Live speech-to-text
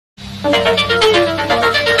Good day.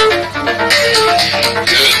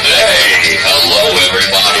 Hello,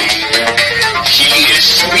 everybody. She is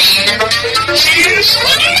sweet. She is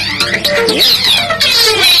honey. The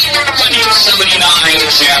Sweet Honey 79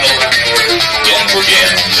 channel. Don't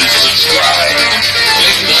forget to subscribe.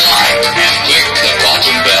 Click the like and click the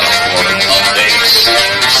button bell for updates.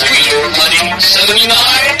 Sweet Honey 79,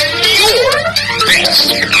 your best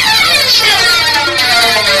channel.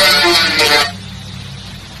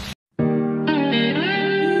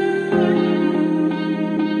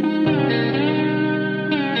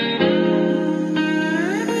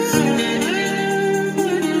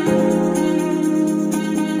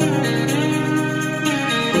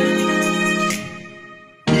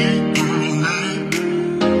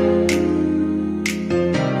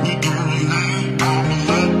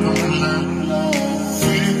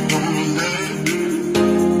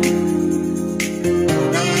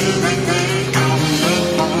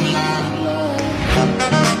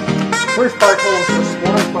 Phirst Park Homes was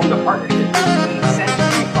formed from the partnership between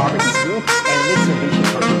Century Properties Group and Mitsubishi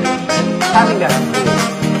Corporation, having that goal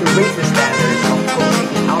to raise the standards of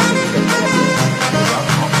community housing in the Philippines throughout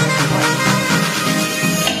community life.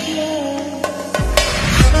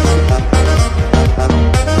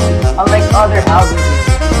 Unlike other housing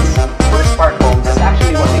communities, Phirst Park Homes is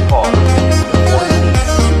actually what they call the four Ds.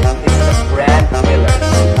 It's the brand pillars,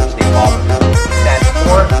 which they call stands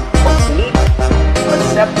for complete,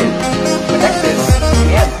 conceptive, connected,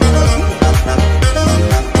 and convenient.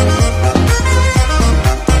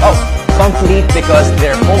 Oh, complete because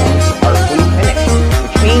their homes are fully finished,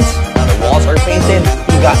 which means the walls are painted,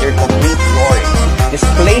 you got your complete flooring. This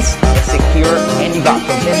place is secure and you got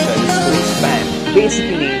provisions to expand.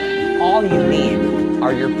 Basically, all you need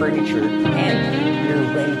are your furniture and you're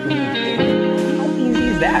ready to move in. How easy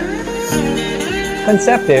is that?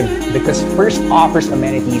 Conceptive because Phirst offers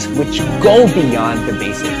amenities which go beyond the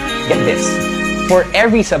basic. Get this, for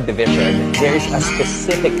every subdivision, there is a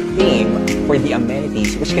specific theme for the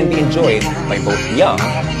amenities which can be enjoyed by both young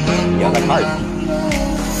at heart.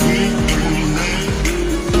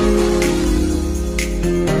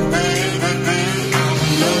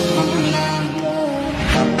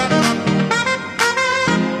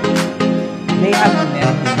 They have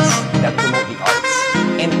amenities that promote the arts,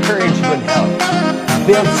 encourage good health,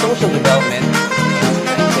 build social development, and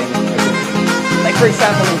strengthen community. Like for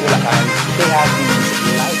example in Bulacan, they have these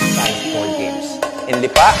life-size board games. In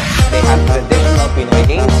Lipa, they have traditional Pinoy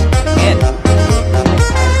games, and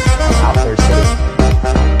outdoor sitting.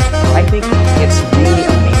 I think it's really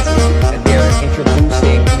amazing that they are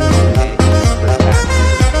introducing new amenities for families.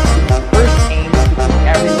 Phirst aims to keep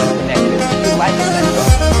everyone connected to life essential.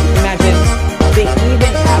 Imagine, they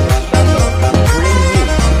even have a shuttle to bring you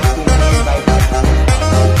to a nearby place.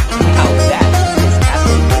 Now that is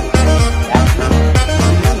absolutely convenient.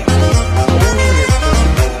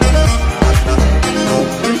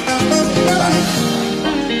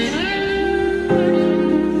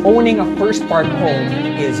 Owning a Phirst Park home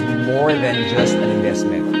is more than just an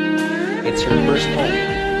investment. It's your first home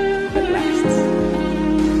that lasts.